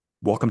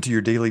Welcome to your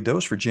daily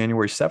dose for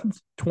January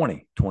 7th,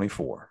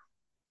 2024.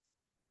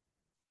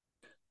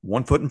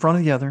 One foot in front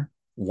of the other,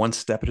 one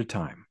step at a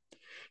time.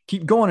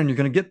 Keep going and you're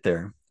going to get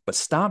there, but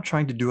stop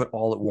trying to do it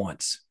all at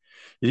once.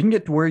 You didn't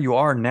get to where you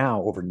are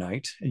now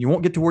overnight, and you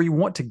won't get to where you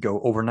want to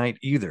go overnight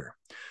either.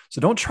 So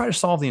don't try to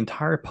solve the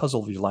entire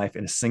puzzle of your life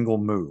in a single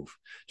move.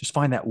 Just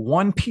find that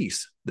one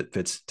piece that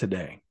fits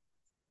today.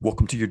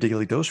 Welcome to your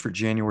daily dose for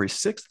January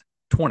 6th,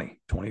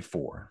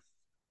 2024.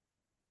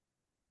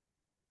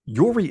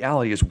 Your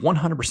reality is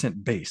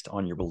 100% based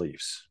on your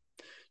beliefs.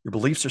 Your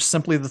beliefs are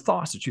simply the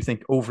thoughts that you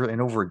think over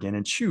and over again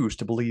and choose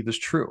to believe is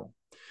true.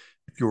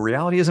 If your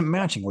reality isn't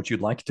matching what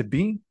you'd like it to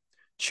be,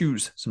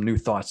 choose some new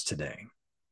thoughts today.